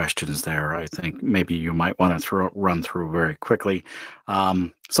first two questions there, I think maybe you might want to run through very quickly.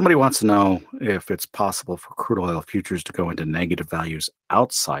 Somebody wants to know if it's possible for crude oil futures to go into negative values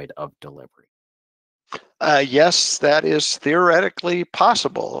outside of delivery. Yes, that is theoretically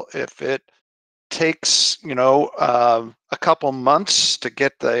possible. If it takes, a couple months to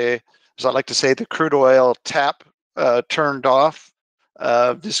get as I like to say, the crude oil tap turned off,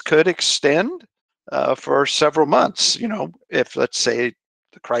 this could extend for several months. If, let's say,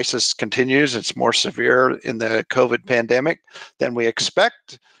 the crisis continues, it's more severe in the COVID pandemic than we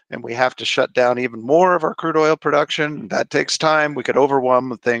expect, and we have to shut down even more of our crude oil production. That takes time. We could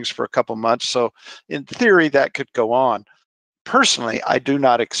overwhelm things for a couple months. So in theory, that could go on. Personally, I do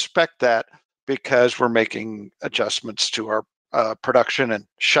not expect that because we're making adjustments to our production and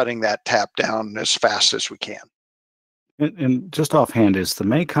shutting that tap down as fast as we can. And just offhand, is the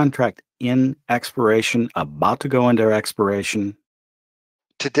May contract in expiration, about to go into expiration?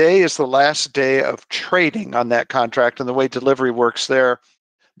 Today is the last day of trading on that contract, and the way delivery works there,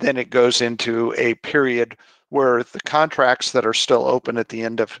 then it goes into a period where the contracts that are still open at the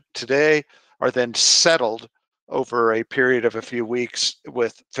end of today are then settled over a period of a few weeks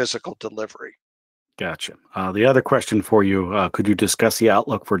with physical delivery. Gotcha. The other question for you, could you discuss the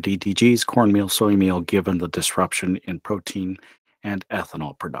outlook for DDGs, cornmeal, soy meal, given the disruption in protein and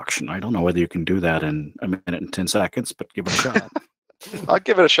ethanol production? I don't know whether you can do that in a minute and 10 seconds, but give it a shot. I'll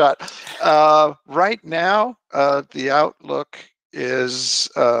give it a shot. Right now, the outlook is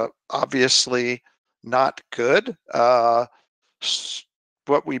obviously not good.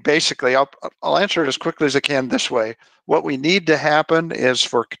 What we basically, I'll answer it as quickly as I can this way. What we need to happen is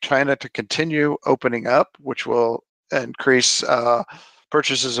for China to continue opening up, which will increase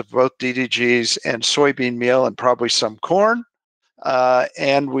purchases of both DDGs and soybean meal and probably some corn.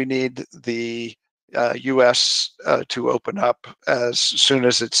 And we need the U.S. To open up as soon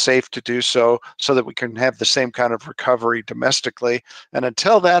as it's safe to do so that we can have the same kind of recovery domestically. And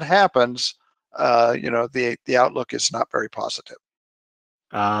until that happens, the outlook is not very positive.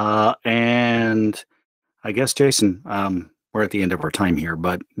 And I guess, Jayson, we're at the end of our time here,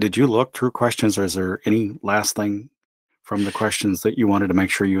 but did you look through questions, or is there any last thing from the questions that you wanted to make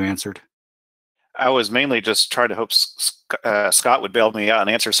sure you answered? I was mainly just trying to hope Scott would bail me out and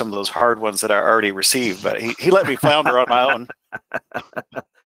answer some of those hard ones that I already received, but he let me flounder on my own.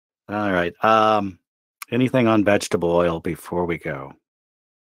 All right. Anything on vegetable oil before we go?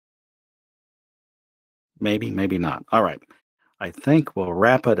 Maybe, maybe not. All right. I think we'll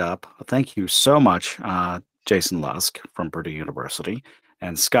wrap it up. Thank you so much, Jayson Lusk from Purdue University,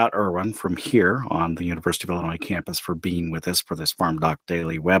 and Scott Irwin from here on the University of Illinois campus for being with us for this FarmDoc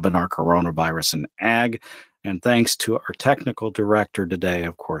Daily webinar, Coronavirus and Ag. And thanks to our technical director today,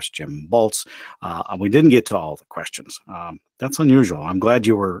 of course, Jim Bolts. We didn't get to all the questions. That's unusual. I'm glad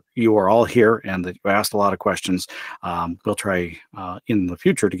you were all here and that you asked a lot of questions. We'll try in the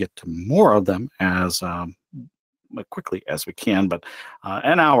future to get to more of them as quickly as we can, but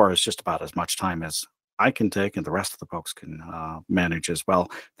an hour is just about as much time as I can take and the rest of the folks can manage as well.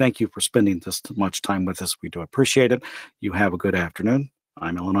 Thank you for spending this much time with us. We do appreciate it. You have a good afternoon.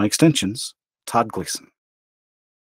 I'm Illinois Extension's Todd Gleason.